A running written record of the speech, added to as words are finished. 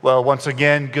Well, once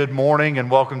again, good morning and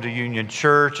welcome to Union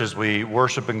Church as we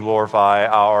worship and glorify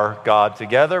our God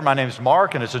together. My name is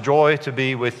Mark, and it's a joy to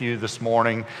be with you this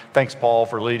morning. Thanks, Paul,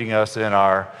 for leading us in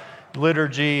our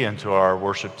liturgy, and to our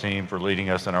worship team for leading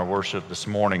us in our worship this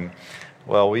morning.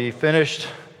 Well, we finished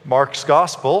Mark's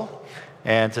Gospel,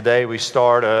 and today we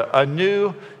start a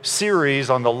new series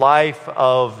on the life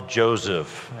of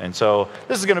Joseph. And so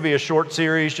this is going to be a short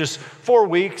series, just 4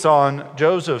 weeks on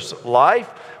Joseph's life.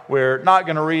 We're not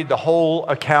going to read the whole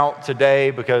account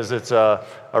today because it's a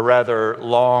rather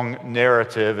long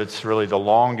narrative. It's really the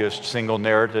longest single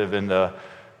narrative in the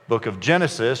book of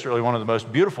Genesis, really one of the most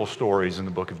beautiful stories in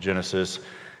the book of Genesis.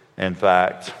 In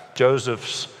fact,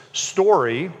 Joseph's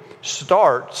story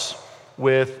starts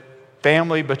with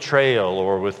family betrayal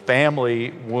or with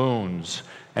family wounds.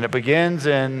 And it begins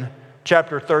in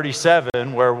chapter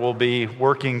 37, where we'll be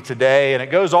working today, and it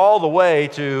goes all the way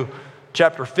to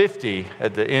chapter 50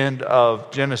 at the end of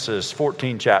Genesis,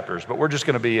 14 chapters, but we're just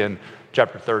going to be in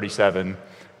chapter 37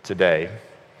 today.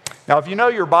 Now, if you know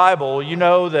your Bible, you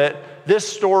know that this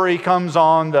story comes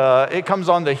on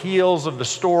the heels of the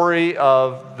story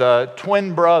of the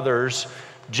twin brothers,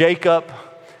 Jacob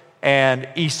and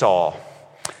Esau.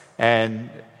 And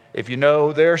if you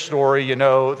know their story, you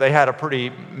know they had a pretty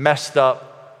messed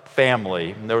up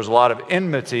family. There was a lot of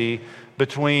enmity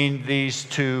between these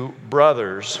two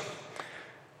brothers.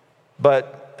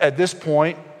 But at this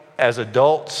point, as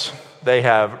adults, they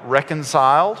have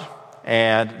reconciled,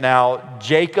 and now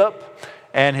Jacob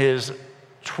and his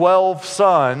 12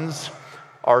 sons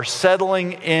are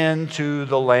settling into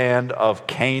the land of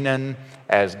Canaan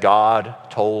as God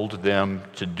told them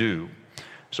to do.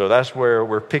 So that's where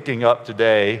we're picking up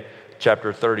today,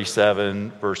 chapter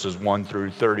 37, verses 1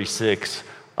 through 36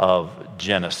 of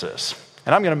Genesis.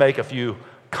 And I'm going to make a few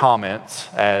comments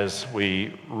as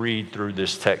we read through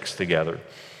this text together.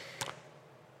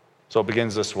 So it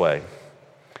begins this way.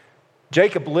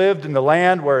 Jacob lived in the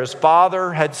land where his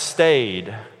father had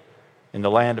stayed, in the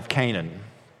land of Canaan.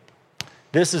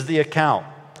 This is the account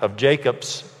of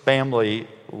Jacob's family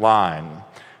line.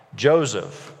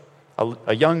 Joseph,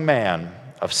 a young man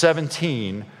of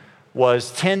 17,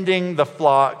 was tending the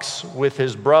flocks with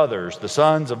his brothers, the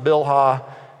sons of Bilhah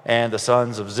and the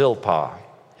sons of Zilpah,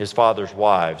 his father's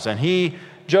wives. And he,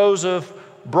 Joseph,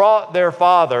 brought their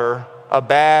father a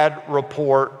bad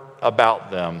report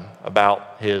about them,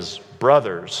 about his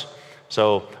brothers.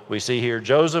 So we see here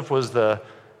Joseph was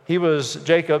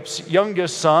Jacob's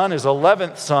youngest son, his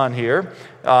 11th son here.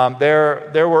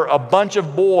 There were a bunch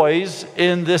of boys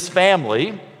in this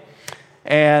family.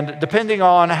 And depending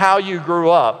on how you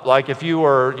grew up, like if you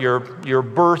were your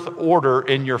birth order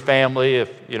in your family,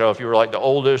 if you were like the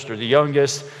oldest or the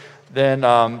youngest, then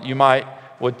you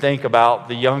would think about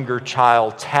the younger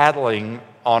child tattling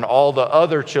on all the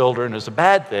other children as a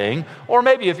bad thing. Or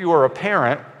maybe if you were a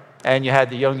parent and you had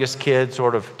the youngest kid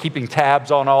sort of keeping tabs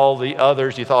on all the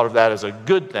others, you thought of that as a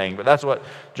good thing. But that's what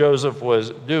Joseph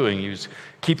was doing. He was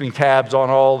keeping tabs on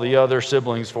all the other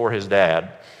siblings for his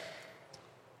dad.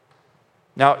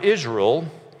 Now, Israel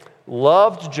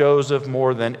loved Joseph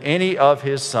more than any of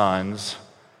his sons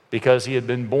because he had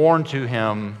been born to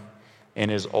him in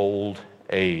his old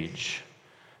age.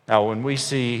 Now, when we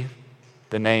see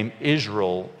the name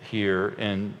Israel here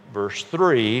in verse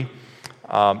 3,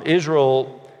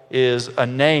 Israel is a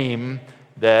name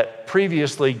that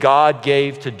previously God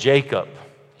gave to Jacob.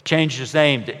 He changed his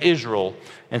name to Israel.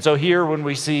 And so here when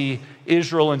we see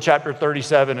Israel in chapter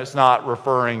 37, it's not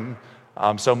referring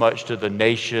so much to the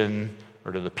nation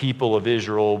or to the people of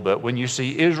Israel, but when you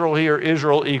see Israel here,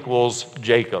 Israel equals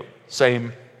Jacob,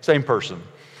 same person.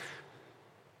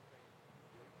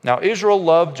 Now, Israel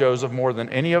loved Joseph more than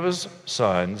any of his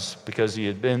sons because he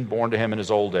had been born to him in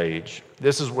his old age.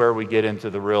 This is where we get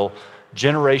into the real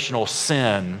generational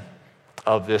sin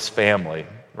of this family,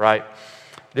 right?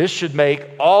 This should make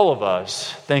all of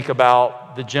us think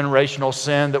about the generational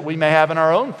sin that we may have in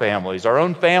our own families, our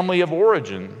own family of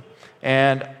origin,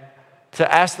 and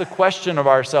to ask the question of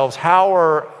ourselves, how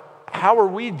are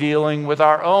we dealing with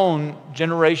our own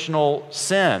generational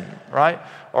sin, right?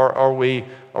 Or are we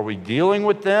dealing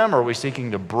with them? Are we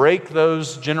seeking to break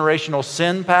those generational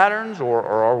sin patterns? Or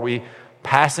are we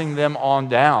passing them on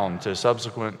down to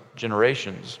subsequent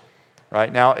generations?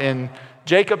 Right? Now, in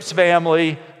Jacob's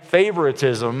family,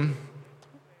 favoritism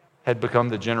had become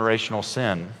the generational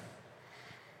sin.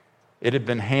 It had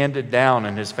been handed down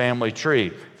in his family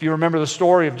tree. If you remember the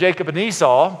story of Jacob and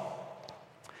Esau,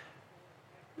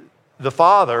 the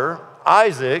father,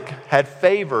 Isaac, had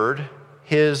favored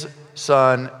his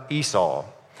son Esau.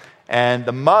 And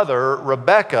the mother,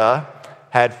 Rebekah,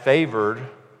 had favored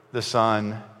the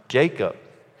son Jacob.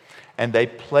 and they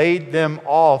played them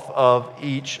off of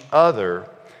each other.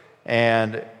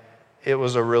 And it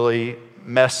was a really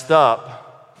messed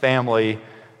up family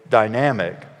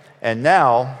dynamic. And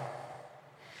now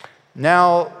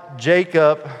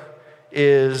Jacob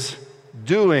is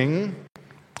doing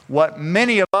what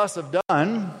many of us have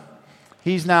done.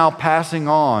 He's now passing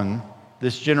on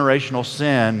this generational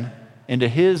sin into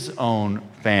his own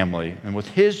family and with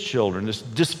his children, this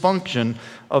dysfunction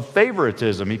of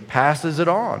favoritism. He passes it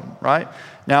on, right?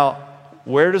 Now,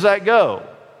 where does that go?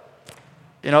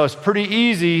 It's pretty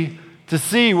easy to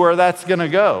see where that's going to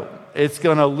go. It's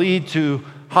going to lead to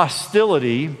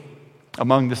hostility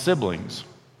among the siblings.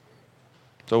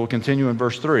 So we'll continue in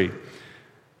verse 3.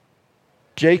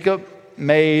 Jacob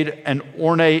made an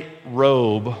ornate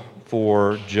robe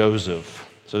for Joseph.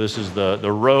 So this is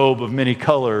the robe of many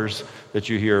colors that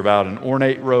you hear about, an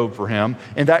ornate robe for him.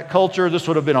 In that culture, this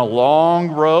would have been a long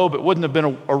robe. It wouldn't have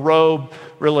been a robe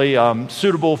really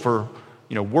suitable for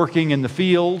working in the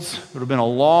fields. It would have been a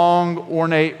long,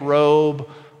 ornate robe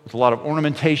with a lot of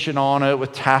ornamentation on it,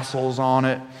 with tassels on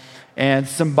it. And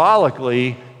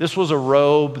symbolically, this was a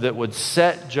robe that would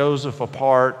set Joseph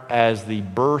apart as the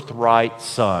birthright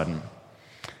son,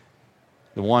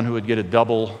 the one who would get a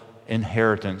double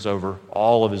inheritance over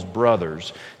all of his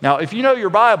brothers. Now, if you know your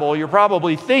Bible, you're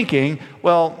probably thinking,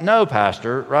 well, no,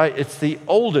 Pastor, right? It's the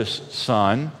oldest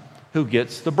son who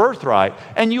gets the birthright.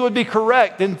 And you would be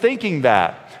correct in thinking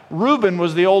that. Reuben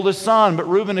was the oldest son, but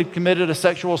Reuben had committed a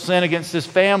sexual sin against his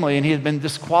family, and he had been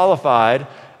disqualified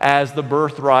as the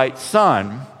birthright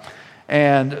son.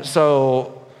 And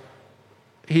so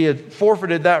he had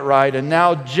forfeited that right, and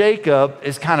now Jacob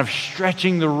is kind of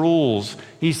stretching the rules.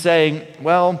 He's saying,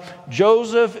 well,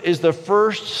 Joseph is the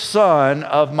first son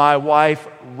of my wife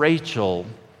Rachel,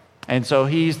 and so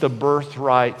he's the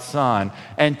birthright son.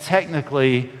 And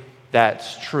technically,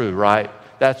 that's true, right?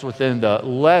 That's within the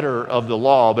letter of the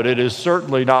law, but it is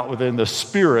certainly not within the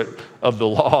spirit of the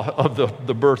law of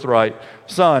the birthright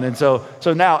son. And so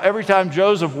now every time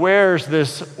Joseph wears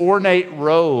this ornate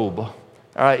robe, all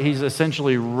right, he's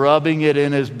essentially rubbing it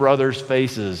in his brothers'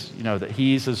 faces, that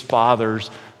he's his father's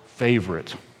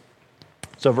favorite.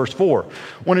 So verse 4,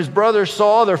 when his brothers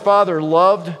saw their father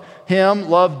loved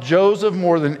Joseph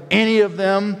more than any of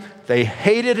them, they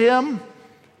hated him,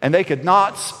 and they could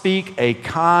not speak a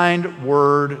kind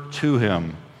word to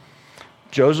him.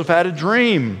 Joseph had a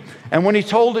dream, and when he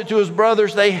told it to his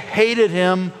brothers, they hated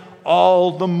him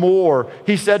all the more.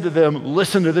 He said to them,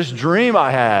 listen to this dream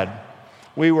I had.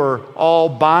 We were all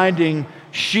binding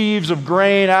sheaves of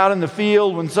grain out in the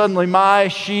field when suddenly my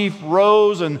sheaf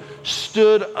rose and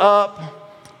stood up,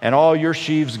 and all your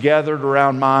sheaves gathered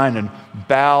around mine and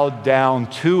bowed down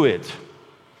to it.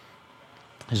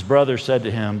 His brothers said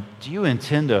to him, do you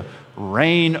intend to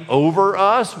reign over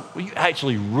us? Will you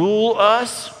actually rule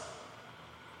us?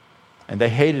 And they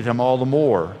hated him all the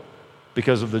more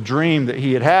because of the dream that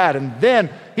he had had. And then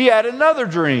he had another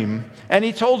dream, and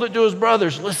he told it to his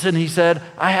brothers. Listen, he said,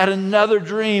 I had another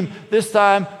dream. This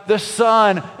time the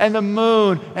sun and the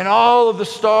moon and all of the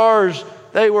stars,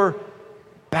 they were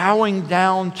bowing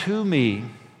down to me.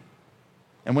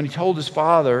 And when he told his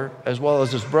father, as well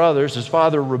as his brothers, his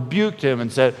father rebuked him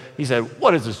and said,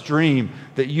 what is this dream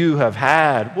that you have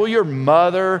had? Will your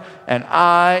mother and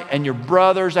I and your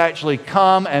brothers actually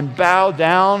come and bow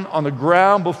down on the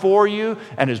ground before you?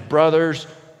 And his brothers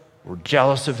were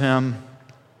jealous of him,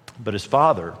 but his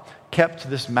father kept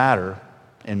this matter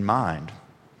in mind.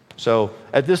 So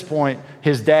at this point,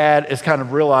 his dad is kind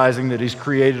of realizing that he's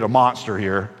created a monster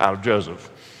here out of Joseph.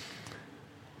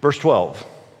 Verse 12.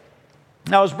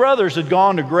 Now his brothers had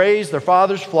gone to graze their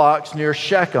father's flocks near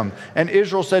Shechem. And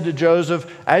Israel said to Joseph,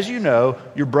 as you know,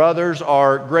 your brothers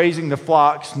are grazing the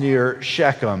flocks near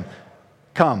Shechem.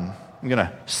 Come, I'm going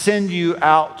to send you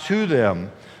out to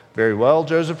them. Very well,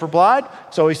 Joseph replied.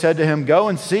 So he said to him, go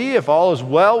and see if all is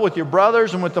well with your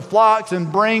brothers and with the flocks,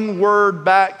 and bring word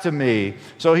back to me.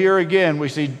 So here again, we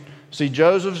see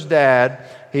Joseph's dad.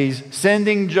 He's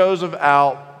sending Joseph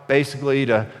out basically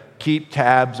to keep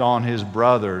tabs on his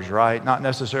brothers, right? Not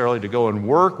necessarily to go and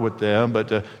work with them, but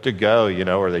to go,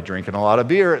 are they drinking a lot of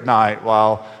beer at night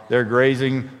while they're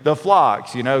grazing the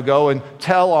flocks? Go and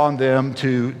tell on them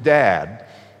to dad.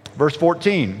 Verse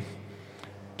 14,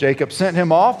 Jacob sent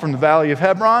him off from the valley of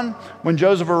Hebron. When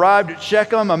Joseph arrived at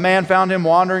Shechem, a man found him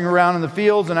wandering around in the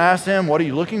fields and asked him, what are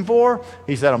you looking for?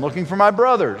 He said, I'm looking for my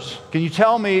brothers. Can you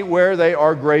tell me where they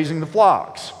are grazing the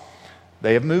flocks?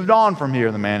 They have moved on from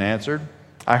here, the man answered.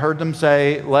 I heard them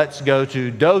say, let's go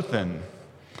to Dothan.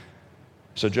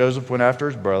 So Joseph went after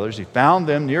his brothers. He found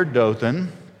them near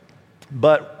Dothan,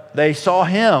 but they saw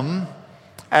him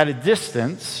at a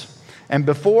distance, And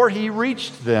before he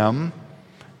reached them,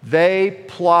 they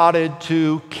plotted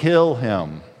to kill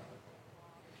him.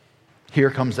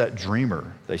 Here comes that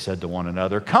dreamer, they said to one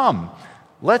another. Come,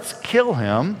 let's kill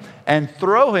him and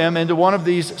throw him into one of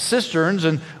these cisterns,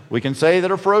 and we can say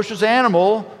that a ferocious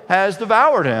animal has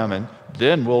devoured him, and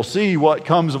then we'll see what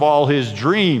comes of all his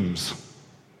dreams.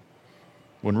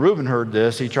 When Reuben heard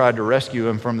this, he tried to rescue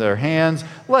him from their hands.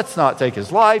 Let's not take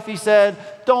his life, he said.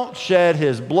 Don't shed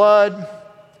his blood.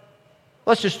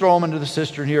 Let's just throw him into the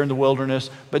cistern here in the wilderness,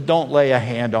 but don't lay a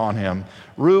hand on him.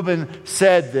 Reuben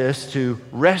said this to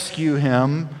rescue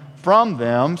him from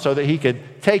them so that he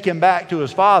could take him back to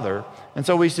his father. And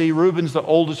so we see Reuben's the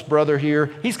oldest brother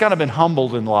here. He's kind of been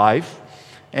humbled in life,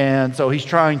 and so he's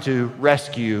trying to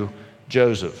rescue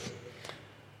Joseph.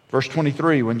 Verse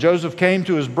 23, when Joseph came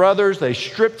to his brothers, they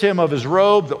stripped him of his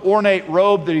robe, the ornate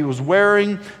robe that he was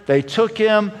wearing. They took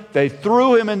him, they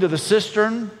threw him into the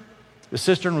cistern. The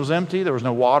cistern was empty, there was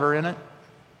no water in it.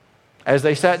 As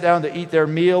they sat down to eat their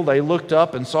meal, they looked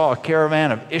up and saw a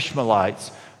caravan of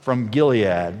Ishmaelites from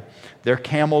Gilead. Their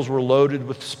camels were loaded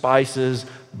with spices,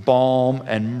 balm,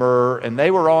 and myrrh, and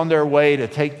they were on their way to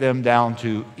take them down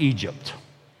to Egypt.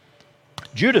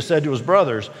 Judah said to his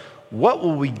brothers, what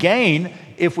will we gain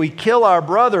if we kill our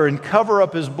brother and cover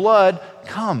up his blood?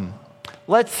 Come,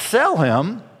 let's sell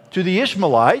him to the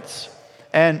Ishmaelites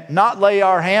and not lay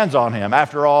our hands on him.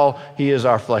 After all, he is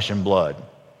our flesh and blood.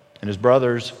 And his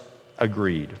brothers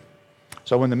agreed.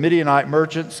 So when the Midianite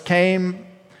merchants came,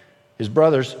 his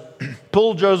brothers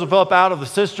pulled Joseph up out of the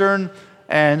cistern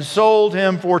and sold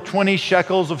him for 20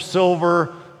 shekels of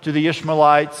silver to the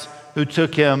Ishmaelites, who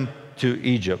took him to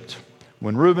Egypt.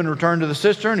 When Reuben returned to the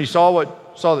cistern, he saw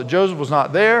that Joseph was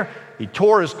not there. He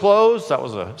tore his clothes. That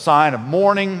was a sign of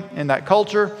mourning in that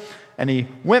culture. And he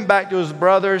went back to his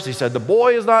brothers. He said, the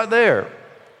boy is not there.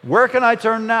 Where can I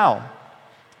turn now?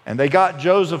 And they got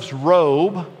Joseph's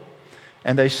robe,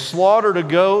 and they slaughtered a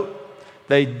goat.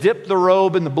 They dipped the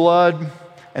robe in the blood,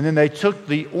 and then they took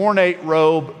the ornate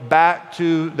robe back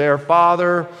to their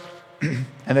father,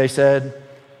 and they said,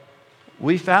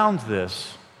 we found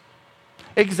this.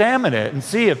 Examine it and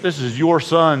see if this is your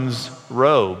son's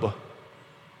robe.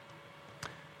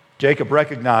 Jacob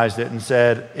recognized it and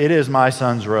said, it is my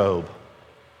son's robe.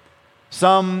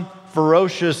 Some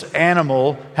ferocious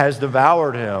animal has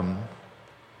devoured him.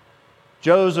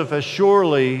 Joseph has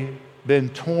surely been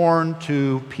torn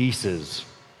to pieces.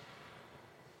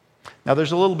 Now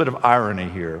there's a little bit of irony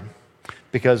here,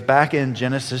 because back in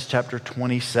Genesis chapter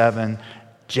 27,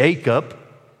 Jacob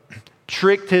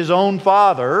tricked his own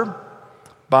father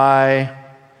by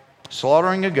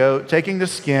slaughtering a goat, taking the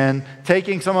skin,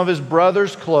 taking some of his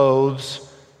brother's clothes,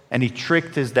 and he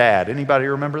tricked his dad. Anybody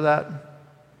remember that?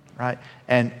 Right?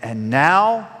 And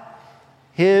now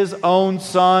his own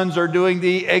sons are doing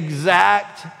the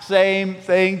exact same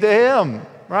thing to him.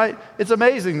 Right? It's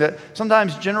amazing that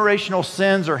sometimes generational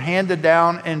sins are handed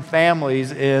down in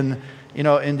families in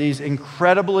these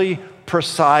incredibly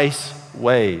precise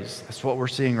ways. That's what we're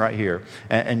seeing right here.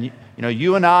 And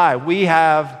you and I, we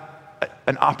have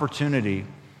an opportunity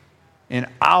in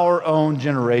our own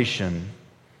generation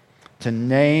to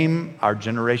name our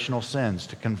generational sins,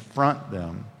 to confront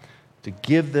them, to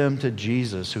give them to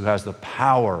Jesus, who has the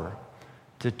power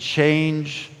to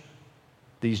change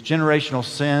these generational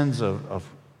sins of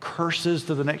curses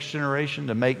to the next generation,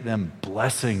 to make them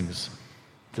blessings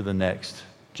to the next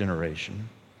generation.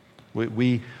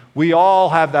 We all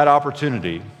have that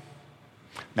opportunity.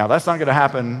 Now, that's not going to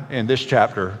happen in this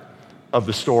chapter of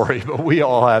the story, but we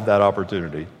all have that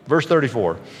opportunity. Verse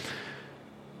 34.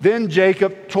 Then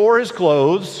Jacob tore his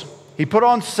clothes, he put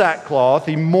on sackcloth,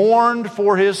 he mourned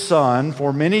for his son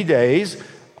for many days.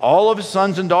 All of his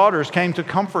sons and daughters came to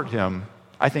comfort him.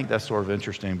 I think that's sort of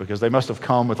interesting, because they must have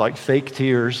come with like fake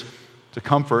tears to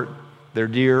comfort their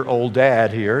dear old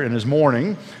dad here in his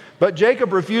mourning. But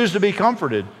Jacob refused to be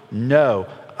comforted. No,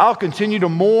 I'll continue to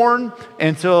mourn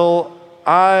until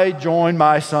I join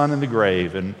my son in the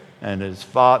grave. And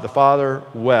the father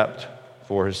wept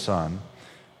for his son.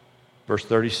 Verse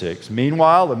 36,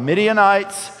 meanwhile, the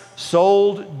Midianites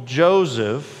sold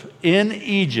Joseph in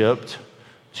Egypt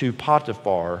to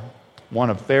Potiphar, one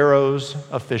of Pharaoh's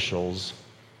officials,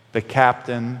 the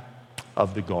captain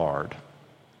of the guard.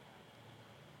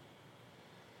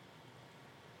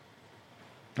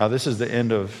 Now, this is the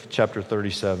end of chapter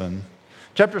 37.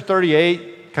 Chapter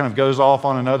 38 kind of goes off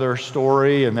on another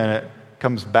story, and then it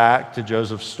comes back to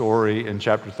Joseph's story in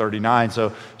chapter 39.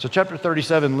 So chapter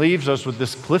 37 leaves us with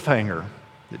this cliffhanger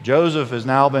that Joseph has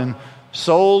now been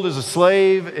sold as a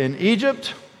slave in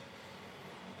Egypt.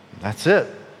 That's it.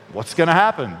 What's going to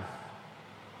happen?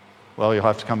 Well, you'll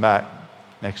have to come back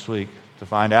next week to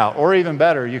find out. Or even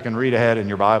better, you can read ahead in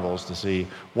your Bibles to see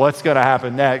what's going to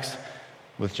happen next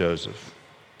with Joseph.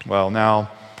 Well,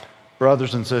 now,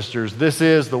 brothers and sisters, this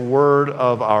is the word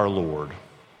of our Lord.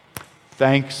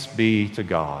 Thanks be to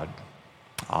God.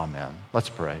 Amen. Let's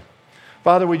pray.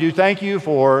 Father, we do thank you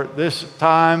for this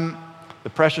time, the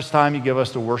precious time you give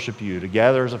us to worship you, to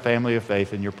gather as a family of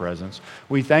faith in your presence.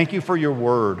 We thank you for your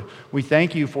word. We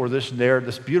thank you for this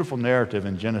beautiful narrative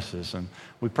in Genesis. And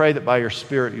we pray that by your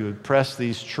Spirit you would press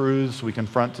these truths we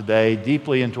confront today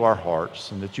deeply into our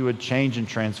hearts, and that you would change and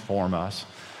transform us.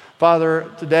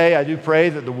 Father, today I do pray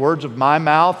that the words of my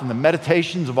mouth and the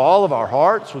meditations of all of our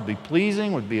hearts would be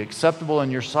pleasing, would be acceptable in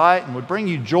your sight, and would bring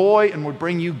you joy and would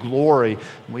bring you glory.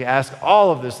 And we ask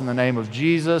all of this in the name of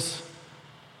Jesus,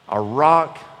 our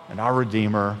rock and our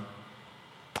Redeemer.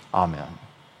 Amen.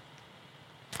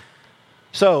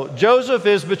 So, Joseph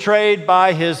is betrayed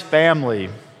by his family,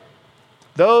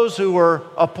 those who were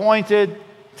appointed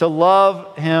to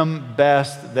love him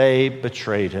best. They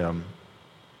betrayed him.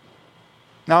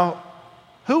 Now,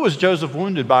 who was Joseph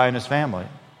wounded by in his family?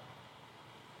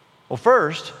 Well,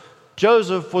 first,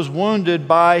 Joseph was wounded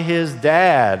by his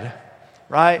dad,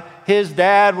 right? His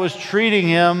dad was treating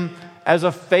him as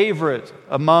a favorite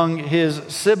among his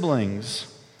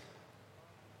siblings.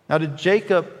 Now, did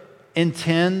Jacob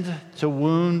intend to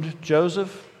wound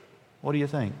Joseph? What do you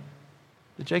think?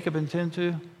 Did Jacob intend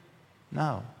to?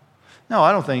 No. No,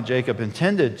 I don't think Jacob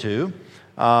intended to.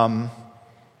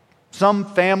 Some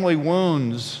family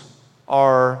wounds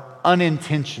are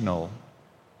unintentional.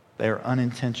 They are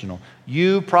unintentional.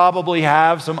 You probably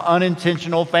have some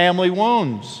unintentional family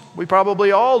wounds. We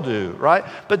probably all do, right?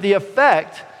 But the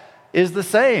effect is the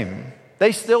same.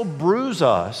 They still bruise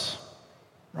us,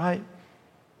 right?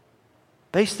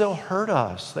 They still hurt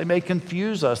us. They may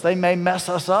confuse us. They may mess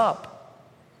us up.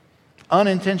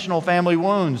 Unintentional family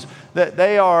wounds, that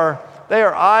they are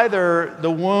either the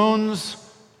wounds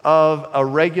of a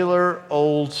regular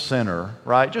old sinner,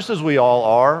 right? Just as we all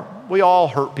are. We all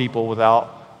hurt people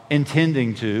without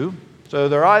intending to. So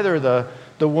they're either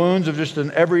the wounds of just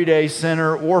an everyday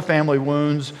sinner, or family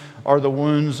wounds are the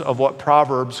wounds of what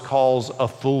Proverbs calls a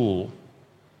fool.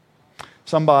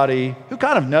 Somebody who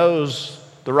kind of knows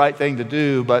the right thing to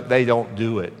do, but they don't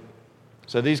do it.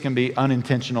 So these can be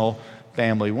unintentional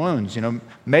family wounds. You know,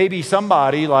 maybe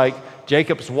somebody like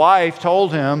Jacob's wife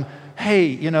told him, hey,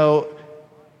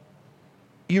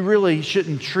 you really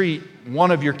shouldn't treat one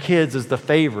of your kids as the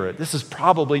favorite. This is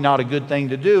probably not a good thing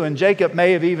to do. And Jacob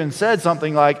may have even said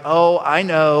something like, oh, I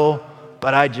know,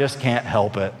 but I just can't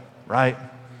help it, right?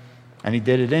 And he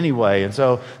did it anyway. And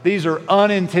so these are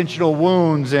unintentional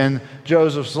wounds in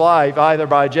Joseph's life, either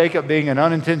by Jacob being an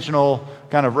unintentional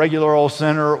kind of regular old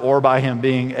sinner or by him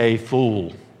being a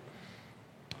fool.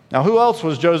 Now, who else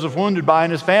was Joseph wounded by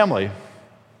in his family?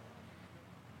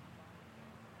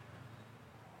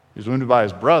 He was wounded by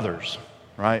his brothers,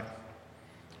 right?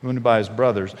 Wounded by his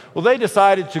brothers. Well, they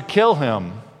decided to kill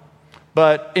him,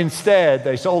 but instead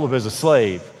they sold him as a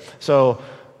slave. So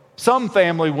some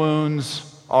family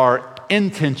wounds are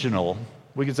intentional.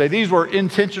 We could say these were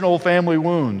intentional family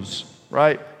wounds,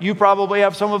 right? You probably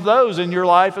have some of those in your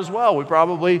life as well. We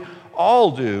probably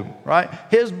all do, right?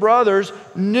 His brothers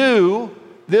knew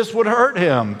this would hurt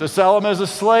him, to sell him as a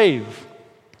slave,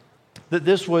 that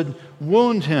this would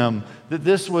wound him, that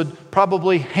this would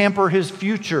probably hamper his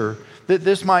future, that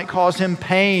this might cause him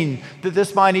pain, that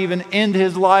this might even end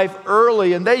his life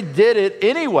early. And they did it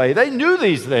anyway. They knew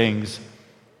these things,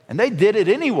 and they did it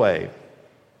anyway.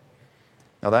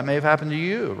 Now, that may have happened to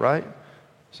you, right?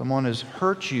 Someone has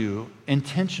hurt you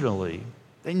intentionally.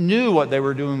 They knew what they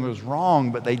were doing was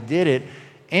wrong, but they did it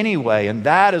anyway. And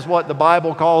that is what the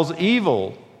Bible calls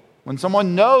evil. When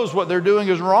someone knows what they're doing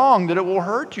is wrong, that it will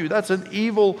hurt you, that's an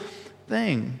evil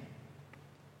thing.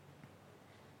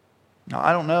 Now,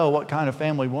 I don't know what kind of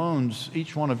family wounds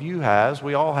each one of you has.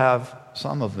 We all have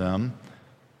some of them.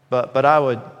 But I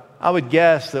would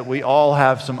guess that we all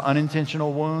have some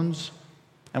unintentional wounds,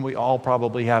 and we all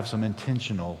probably have some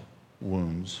intentional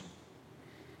wounds.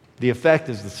 The effect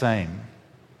is the same.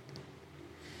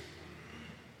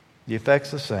 The effect's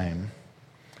the same.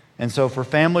 And so for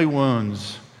family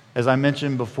wounds, as I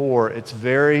mentioned before, it's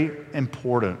very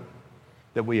important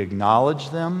that we acknowledge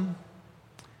them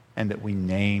and that we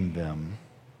name them.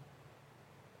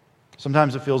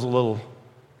 Sometimes it feels a little,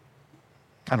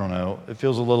 it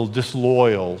feels a little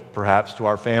disloyal perhaps to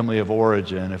our family of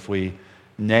origin if we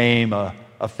name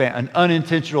an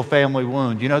unintentional family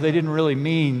wound. They didn't really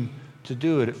mean to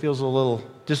do it. It feels a little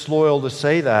disloyal to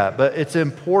say that, but it's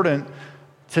important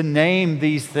to name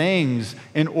these things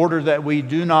in order that we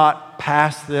do not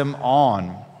pass them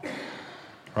on,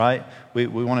 right? we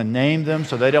want to name them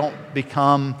so they don't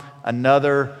become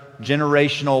another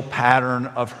generational pattern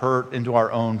of hurt into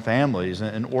our own families.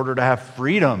 In order to have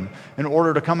freedom, in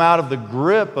order to come out of the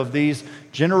grip of these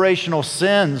generational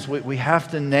sins, we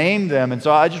have to name them. And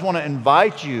so I just want to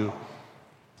invite you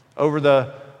over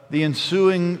the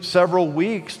ensuing several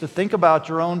weeks to think about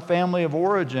your own family of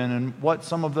origin and what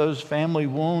some of those family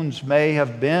wounds may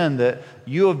have been that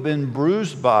you have been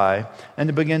bruised by, and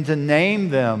to begin to name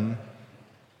them,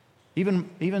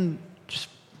 even just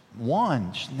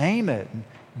one, just name it.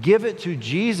 Give it to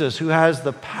Jesus, who has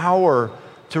the power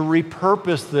to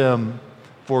repurpose them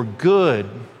for good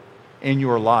in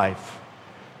your life.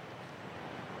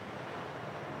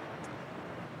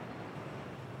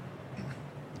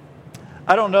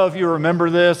 I don't know if you remember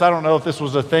this. I don't know if this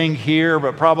was a thing here,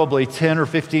 but probably 10 or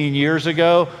 15 years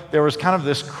ago, there was kind of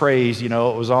this craze. It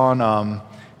was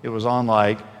on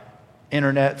like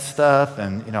internet stuff,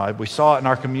 and we saw it in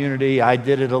our community. I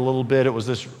did it a little bit. It was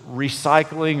this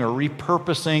recycling or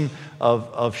repurposing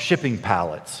of shipping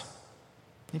pallets.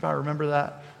 Anybody remember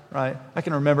that? Right? I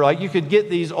can remember, you could get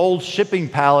these old shipping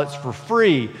pallets for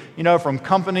free, from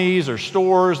companies or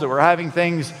stores that were having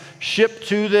things shipped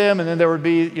to them, and then there would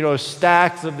be,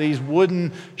 stacks of these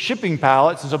wooden shipping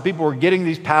pallets, and so people were getting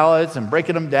these pallets and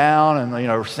breaking them down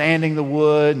and, sanding the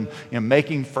wood and,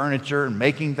 making furniture and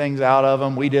making things out of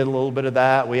them. We did a little bit of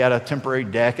that. We had a temporary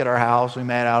deck at our house. We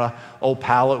made out of old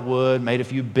pallet wood, made a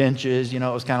few benches. It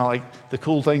was kind of like the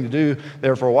cool thing to do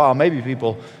there for a while. Maybe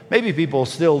people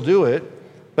still do it.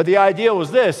 But the idea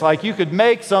was this, you could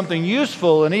make something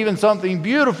useful and even something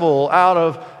beautiful out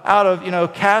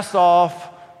of cast off,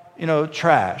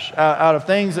 trash, out of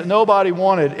things that nobody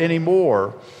wanted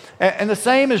anymore. And the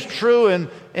same is true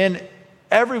in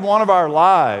every one of our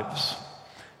lives,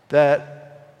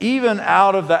 that even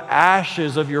out of the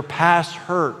ashes of your past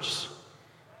hurts,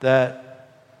 that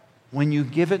when you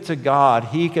give it to God,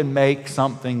 He can make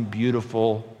something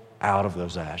beautiful out of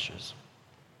those ashes.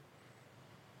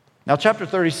 Now, chapter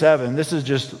 37, this is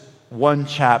just one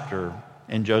chapter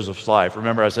in Joseph's life.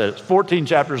 Remember, I said it's 14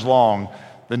 chapters long,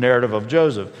 the narrative of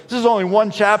Joseph. This is only one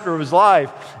chapter of his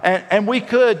life. And we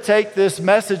could take this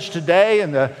message today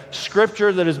and the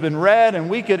scripture that has been read, and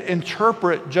we could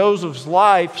interpret Joseph's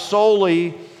life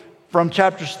solely from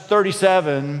chapter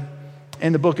 37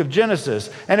 in the book of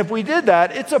Genesis. And if we did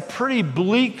that, it's a pretty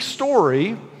bleak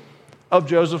story of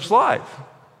Joseph's life.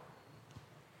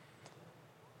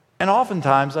 And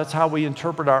oftentimes, that's how we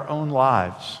interpret our own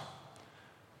lives.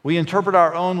 We interpret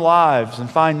our own lives and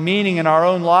find meaning in our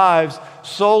own lives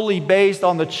solely based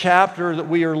on the chapter that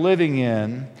we are living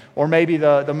in, or maybe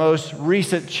the most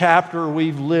recent chapter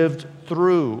we've lived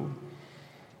through,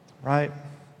 right?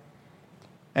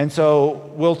 And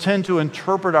so we'll tend to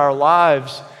interpret our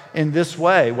lives in this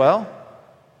way. Well,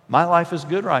 my life is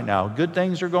good right now. Good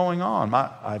things are going on.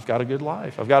 I've got a good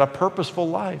life. I've got a purposeful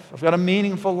life. I've got a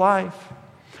meaningful life.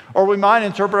 Or we might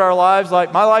interpret our lives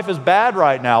like, my life is bad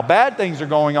right now. Bad things are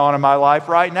going on in my life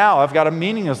right now. I've got a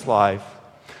meaningless life.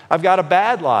 I've got a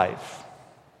bad life.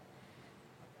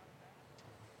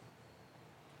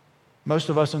 Most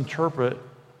of us interpret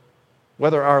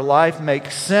whether our life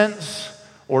makes sense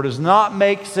or does not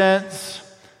make sense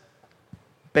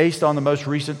based on the most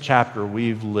recent chapter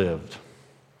we've lived.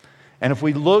 And if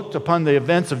we looked upon the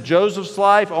events of Joseph's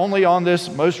life only on this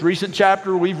most recent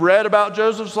chapter we've read about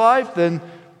Joseph's life, then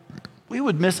we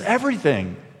would miss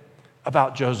everything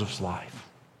about Joseph's life.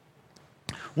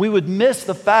 We would miss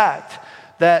the fact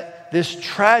that this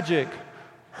tragic,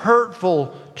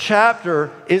 hurtful chapter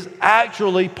is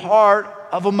actually part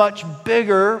of a much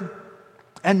bigger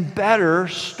and better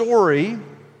story,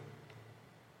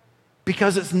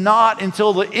 because it's not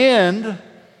until the end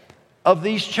of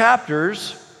these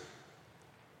chapters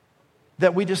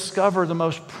that we discover the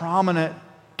most prominent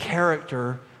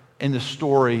character in the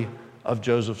story of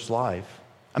Joseph's life.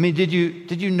 I mean, did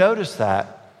you notice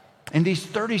that? In these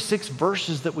 36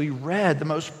 verses that we read, the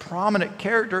most prominent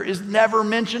character is never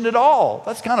mentioned at all.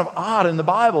 That's kind of odd in the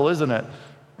Bible, isn't it?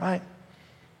 Right?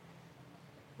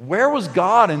 Where was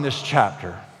God in this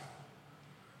chapter?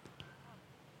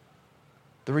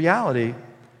 The reality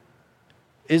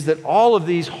is that all of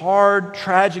these hard,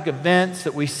 tragic events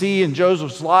that we see in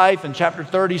Joseph's life in chapter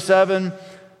 37,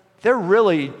 they're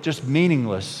really just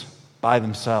meaningless by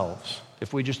themselves,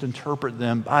 if we just interpret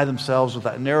them by themselves with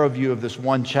that narrow view of this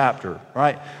one chapter,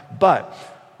 right? But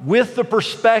with the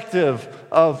perspective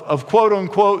of quote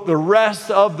unquote the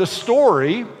rest of the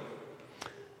story,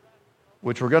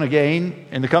 which we're going to gain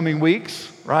in the coming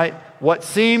weeks, right? What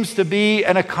seems to be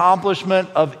an accomplishment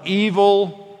of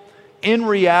evil, in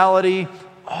reality,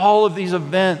 all of these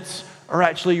events are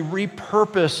actually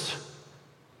repurposed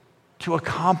to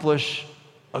accomplish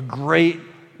a great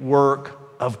work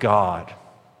of God.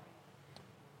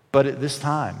 But at this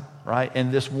time, right,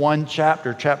 in this one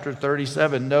chapter, chapter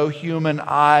 37, no human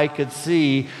eye could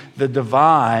see the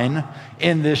divine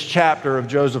in this chapter of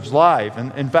Joseph's life.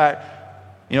 And in fact,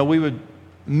 we would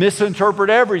misinterpret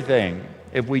everything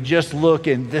if we just look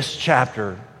in this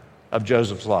chapter of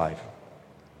Joseph's life.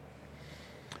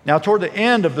 Now, toward the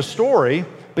end of the story,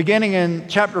 beginning in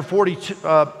chapter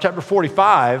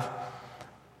 45,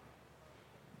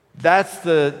 that's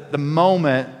the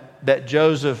moment that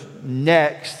Joseph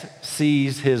next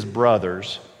sees his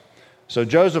brothers. So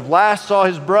Joseph last saw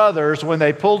his brothers when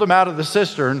they pulled him out of the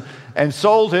cistern and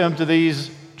sold him to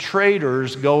these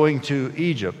traders going to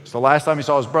Egypt. It's the last time he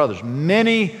saw his brothers.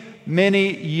 Many,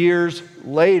 many years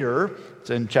later, it's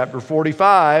in chapter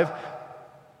 45,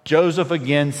 Joseph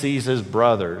again sees his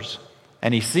brothers.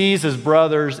 And he sees his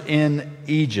brothers in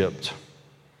Egypt.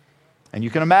 And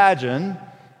you can imagine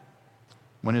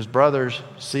when his brothers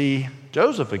see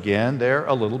Joseph again, they're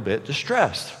a little bit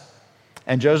distressed.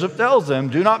 And Joseph tells them,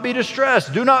 "Do not be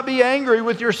distressed. Do not be angry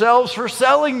with yourselves for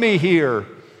selling me here."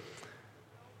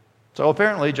 So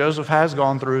apparently Joseph has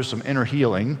gone through some inner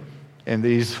healing in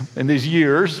these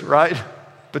years, right,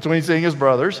 between seeing his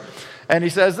brothers. And he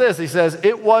says this, he says,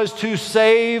 "It was to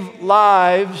save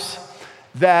lives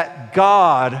that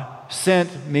God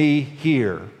sent me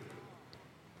here."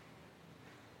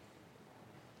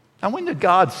 Now, when did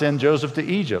God send Joseph to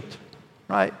Egypt?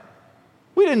 Right?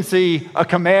 We didn't see a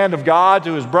command of God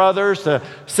to his brothers to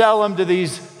sell him to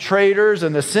these traders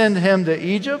and to send him to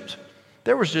Egypt.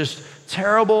 There was just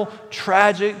terrible,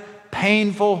 tragic,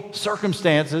 painful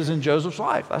circumstances in Joseph's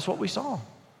life. That's what we saw.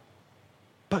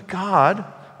 But God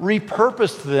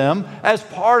repurposed them as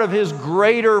part of his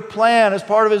greater plan, as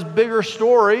part of his bigger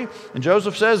story. And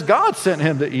Joseph says God sent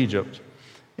him to Egypt.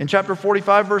 In chapter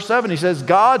 45, verse 7, he says,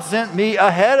 "God sent me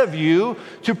ahead of you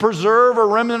to preserve a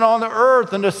remnant on the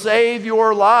earth and to save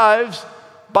your lives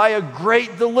by a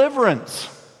great deliverance."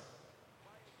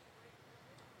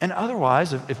 And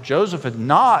otherwise, if Joseph had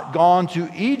not gone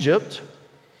to Egypt,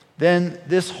 then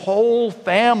this whole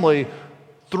family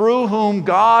through whom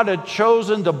God had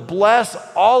chosen to bless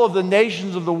all of the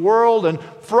nations of the world and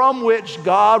from which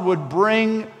God would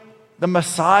bring the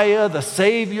Messiah, the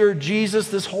Savior, Jesus,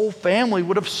 this whole family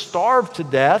would have starved to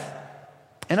death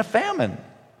in a famine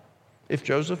if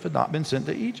Joseph had not been sent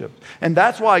to Egypt. And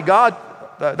that's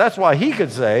why he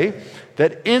could say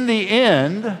that in the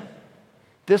end,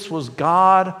 this was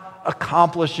God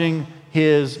accomplishing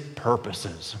his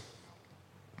purposes.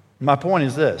 My point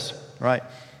is this, right?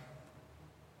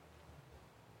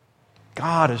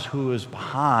 God is who is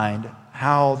behind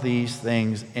how these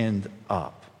things end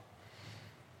up.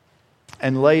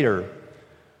 And later,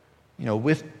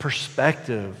 with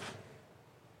perspective,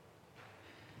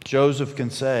 Joseph can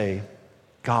say,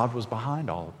 God was behind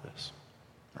all of this,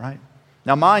 right?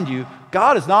 Now, mind you,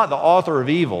 God is not the author of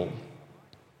evil.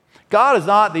 God is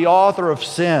not the author of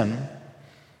sin.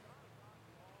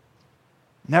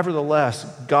 Nevertheless,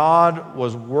 God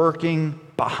was working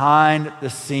behind the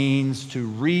scenes to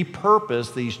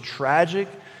repurpose these tragic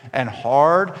and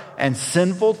hard and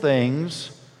sinful things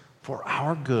for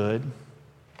our good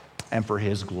and for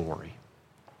his glory.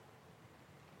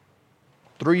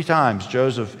 3 times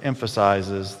Joseph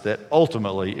emphasizes that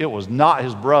ultimately it was not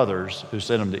his brothers who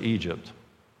sent him to Egypt,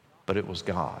 but it was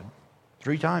God.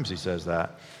 3 times he says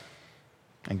that.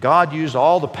 And God used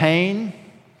all the pain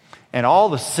and all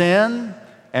the sin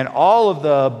and all of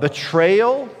the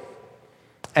betrayal.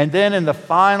 And then in the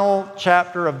final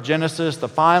chapter of Genesis, the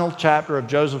final chapter of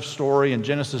Joseph's story in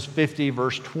Genesis 50,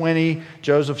 verse 20,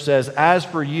 Joseph says, "As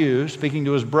for you," speaking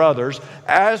to his brothers,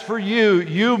 "as for you,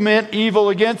 you meant evil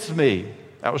against me."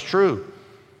 That was true.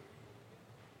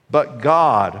 "But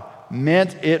God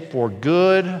meant it for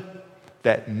good,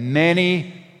 that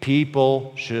many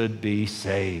people should be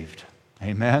saved."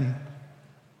 Amen.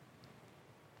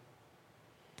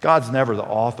 God's never the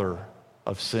author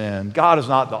of sin. God is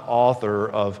not the author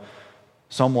of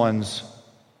someone's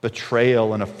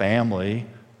betrayal in a family,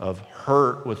 of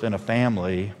hurt within a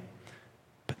family.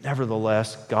 But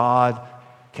nevertheless, God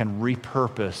can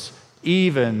repurpose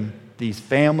even these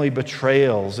family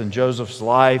betrayals in Joseph's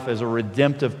life as a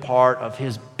redemptive part of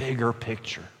his bigger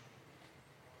picture.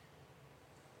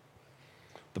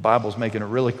 The Bible's making it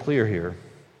really clear here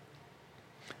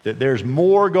that there's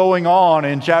more going on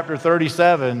in chapter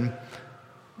 37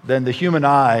 than the human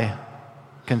eye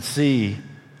can see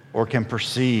or can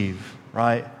perceive,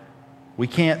 right? We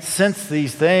can't sense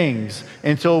these things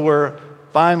until we're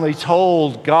finally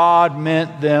told God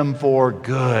meant them for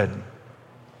good.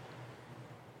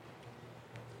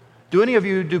 Do any of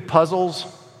you do puzzles?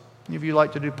 Any of you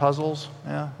like to do puzzles?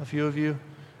 Yeah, a few of you.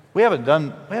 We haven't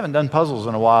done puzzles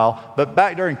in a while, but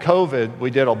back during COVID,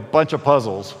 we did a bunch of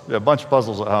puzzles. We had a bunch of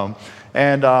puzzles at home.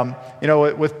 And,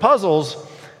 with puzzles,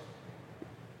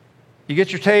 you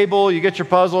get your table, you get your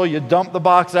puzzle, you dump the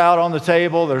box out on the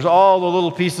table. There's all the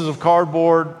little pieces of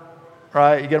cardboard,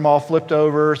 right? You get them all flipped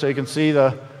over so you can see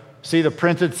the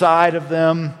printed side of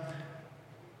them.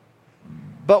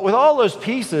 But with all those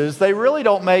pieces, they really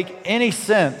don't make any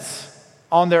sense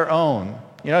on their own.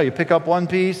 You pick up one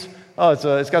piece,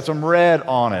 it's got some red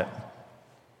on it.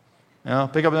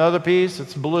 Pick up another piece,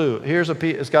 it's blue. Here's a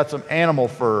piece, it's got some animal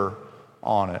fur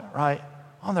on it, right?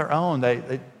 On their own,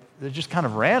 they're just kind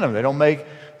of random. They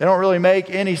don't really make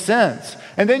any sense.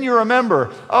 And then you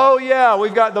remember, oh yeah,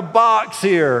 we've got the box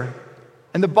here,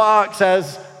 and the box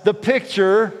has the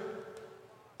picture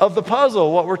of the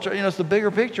puzzle. It's the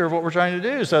bigger picture of what we're trying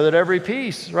to do, so that every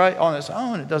piece, right, on its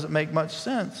own, it doesn't make much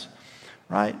sense,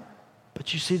 right?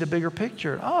 But you see the bigger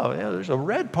picture. Oh, yeah, there's a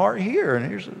red part here, and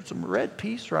here's some red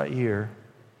piece right here.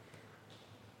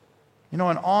 And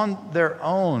on their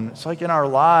own, it's like in our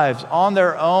lives, on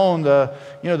their own, the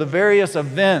various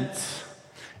events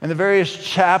and the various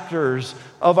chapters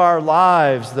of our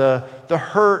lives, the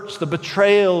hurts, the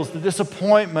betrayals, the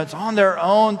disappointments, on their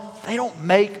own, they don't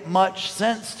make much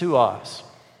sense to us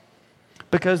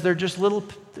because they're just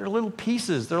little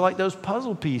pieces. They're like those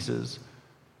puzzle pieces.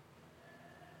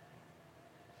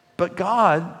 But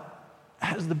God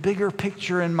has the bigger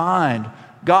picture in mind.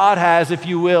 God has, if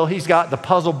you will, He's got the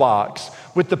puzzle box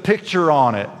with the picture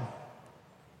on it.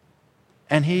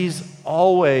 And He's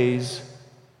always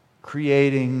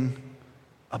creating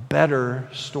a better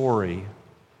story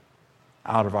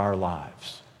out of our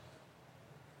lives.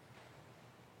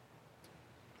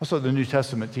 That's what the New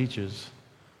Testament teaches.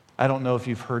 I don't know if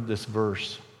you've heard this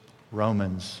verse,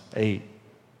 Romans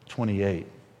 8:28.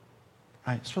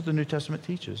 Right? That's what the New Testament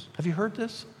teaches. Have you heard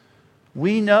this?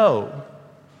 We know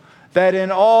that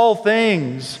in all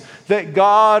things that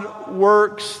God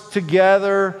works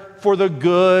together for the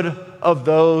good of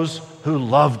those who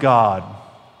love God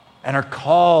and are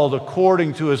called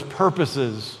according to His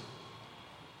purposes.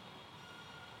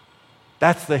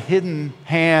 That's the hidden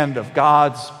hand of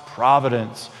God's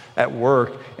providence at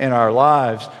work in our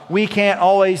lives. We can't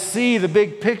always see the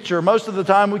big picture. Most of the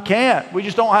time we can't. We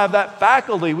just don't have that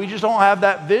faculty. We just don't have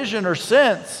that vision or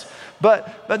sense.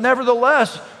 But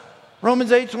nevertheless,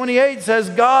 Romans 8:28 says,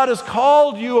 God has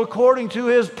called you according to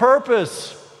His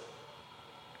purpose.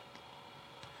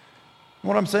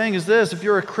 What I'm saying is this: if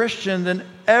you're a Christian, then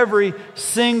every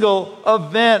single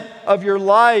event of your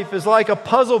life is like a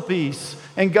puzzle piece,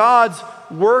 and God's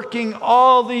working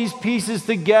all these pieces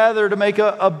together to make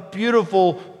a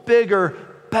beautiful, bigger,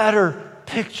 better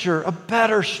picture, a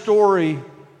better story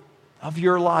of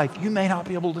your life. You may not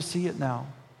be able to see it now,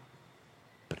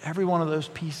 but every one of those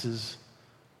pieces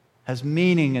has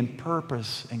meaning and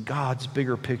purpose in God's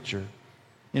bigger picture.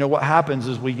 What happens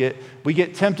is we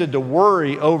get tempted to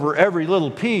worry over every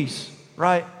little piece,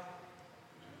 right?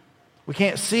 We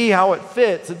can't see how it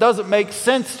fits. It doesn't make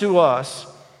sense to us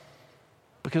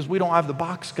because we don't have the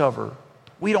box cover.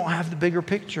 We don't have the bigger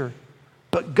picture.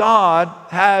 But God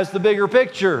has the bigger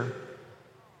picture.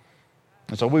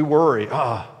 And so we worry,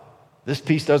 this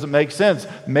piece doesn't make sense.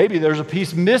 Maybe there's a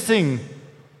piece missing.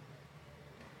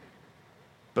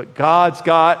 But God's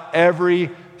got every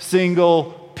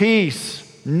single piece.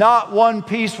 Not one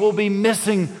piece will be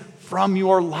missing from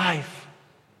your life.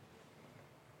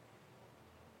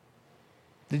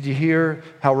 Did you hear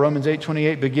how Romans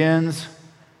 8:28 begins?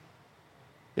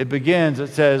 It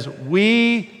says,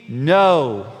 we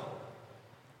know,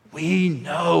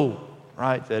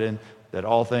 right, that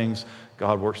all things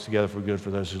God works together for good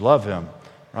for those who love Him,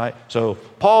 right? So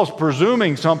Paul's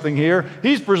presuming something here.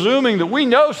 He's presuming that we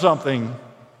know something,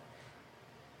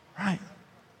 right?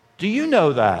 Do you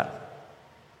know that?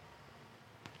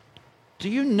 Do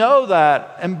you know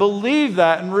that and believe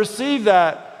that and receive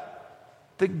that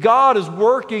God is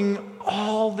working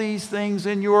all these things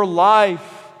in your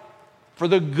life for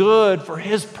the good, for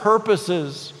His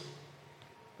purposes?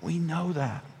 We know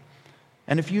that.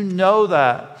 And if you know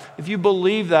that, if you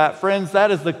believe that, friends, that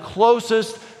is the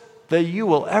closest that you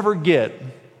will ever get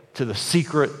to the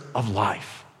secret of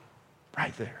life.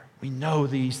 Right there. We know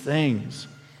these things.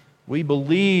 We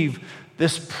believe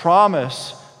this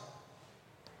promise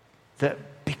that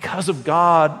because of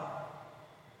God,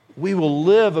 we will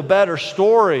live a better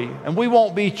story, and we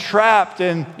won't be trapped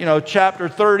in, chapter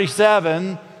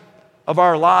 37 of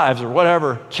our lives, or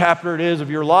whatever chapter it is of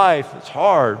your life. It's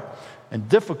hard and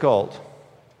difficult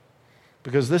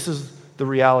because this is the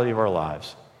reality of our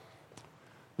lives.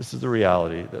 This is the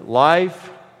reality that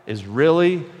life is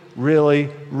really, really,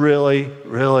 really,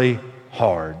 really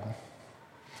hard.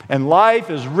 And life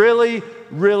is really,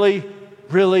 really,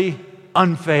 really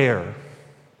unfair.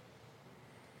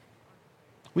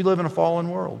 We live in a fallen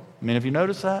world. I mean, have you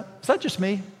noticed that? Is that just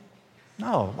me?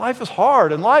 No, life is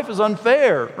hard and life is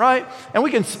unfair, right? And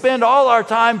we can spend all our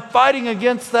time fighting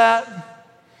against that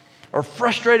or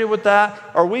frustrated with that,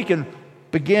 or we can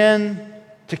begin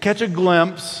to catch a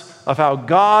glimpse of how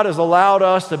God has allowed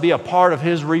us to be a part of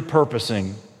His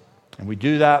repurposing. And we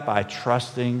do that by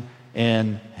trusting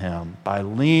in Him, by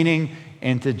leaning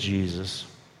into Jesus.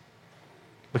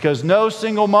 Because no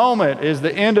single moment is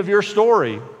the end of your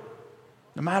story.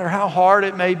 No matter how hard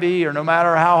it may be or no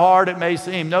matter how hard it may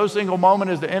seem, no single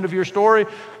moment is the end of your story.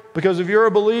 Because if you're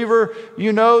a believer,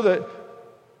 you know that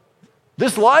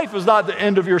this life is not the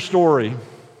end of your story.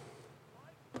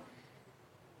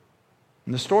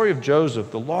 And the story of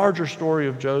Joseph, the larger story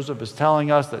of Joseph, is telling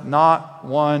us that not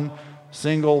one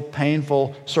single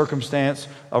painful circumstance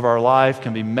of our life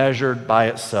can be measured by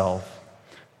itself,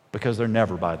 because they're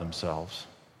never by themselves.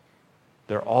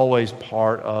 They're always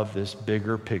part of this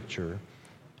bigger picture.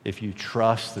 If you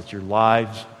trust that your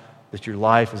life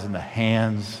is in the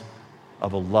hands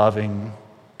of a loving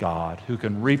God who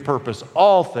can repurpose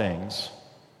all things.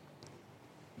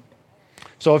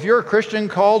 So if you're a Christian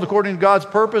called according to God's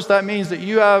purpose, that means that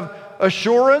you have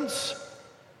assurance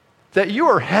that you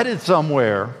are headed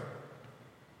somewhere.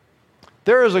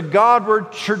 There is a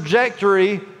Godward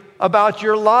trajectory about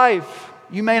your life.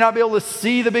 You may not be able to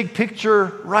see the big picture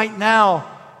right now,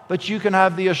 but you can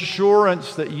have the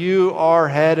assurance that you are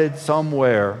headed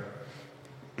somewhere.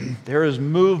 There is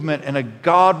movement in a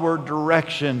Godward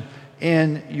direction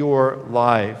in your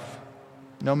life,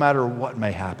 no matter what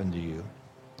may happen to you.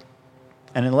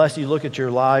 And unless you look at your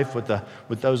life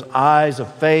with those eyes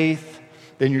of faith,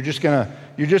 then you're just gonna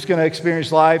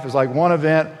experience life as like one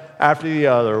event after the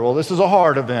other. Well, this is a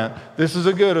hard event. This is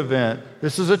a good event.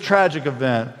 This is a tragic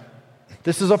event.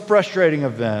 This is a frustrating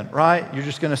event, right? You're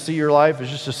just going to see your life as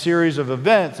just a series of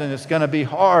events, and it's going to be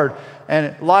hard,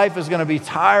 and life is going to be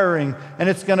tiring, and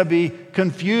it's going to be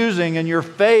confusing, and your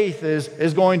faith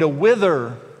is going to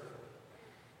wither.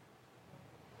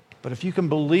 But if you can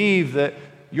believe that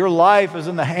your life is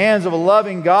in the hands of a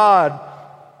loving God,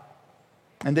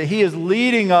 and that He is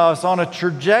leading us on a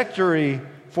trajectory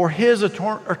for His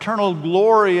eternal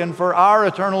glory and for our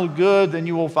eternal good, then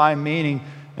you will find meaning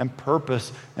and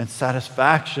purpose and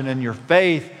satisfaction in your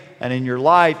faith and in your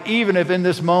life, even if in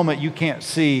this moment you can't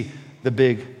see the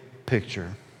big picture.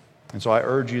 And so I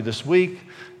urge you this week,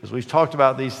 as we've talked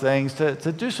about these things, to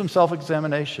do some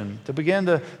self-examination, to begin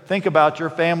to think about your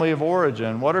family of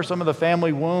origin. What are some of the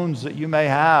family wounds that you may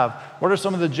have? What are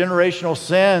some of the generational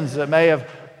sins that may have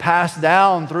passed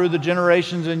down through the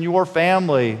generations in your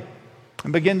family?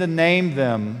 And begin to name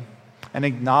them and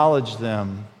acknowledge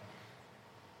them.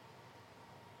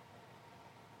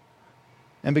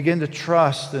 And begin to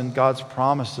trust in God's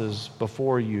promises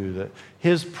before you, that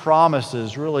His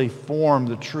promises really form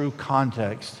the true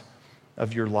context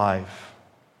of your life.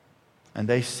 And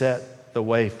they set the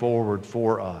way forward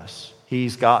for us.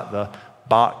 He's got the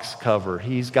box cover.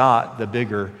 He's got the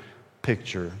bigger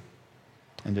picture.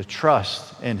 And to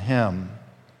trust in Him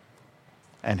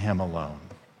and Him alone.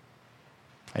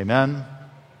 Amen?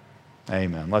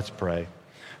 Amen. Let's pray.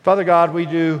 Father God, we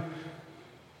do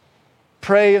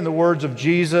pray in the words of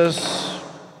Jesus.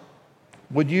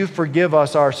 Would you forgive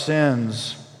us our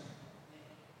sins?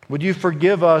 Would you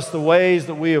forgive us the ways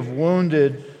that we have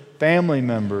wounded family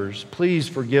members? Please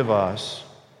forgive us.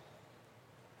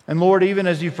 And Lord, even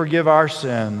as you forgive our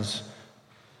sins,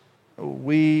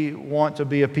 we want to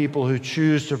be a people who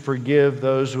choose to forgive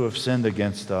those who have sinned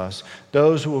against us,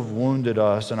 those who have wounded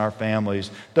us and our families,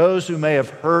 those who may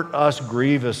have hurt us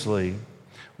grievously.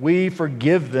 We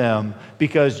forgive them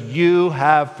because you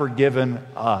have forgiven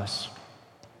us.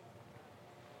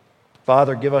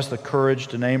 Father, give us the courage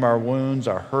to name our wounds,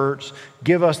 our hurts.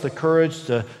 Give us the courage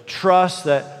to trust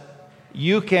that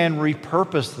you can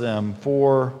repurpose them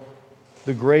for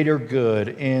the greater good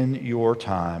in your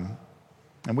time.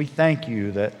 And we thank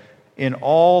you that in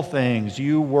all things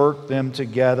you work them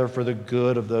together for the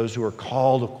good of those who are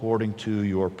called according to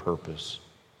your purpose.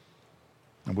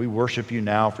 And we worship you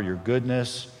now for your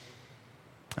goodness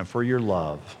and for your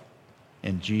love.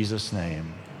 In Jesus'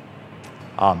 name,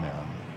 amen.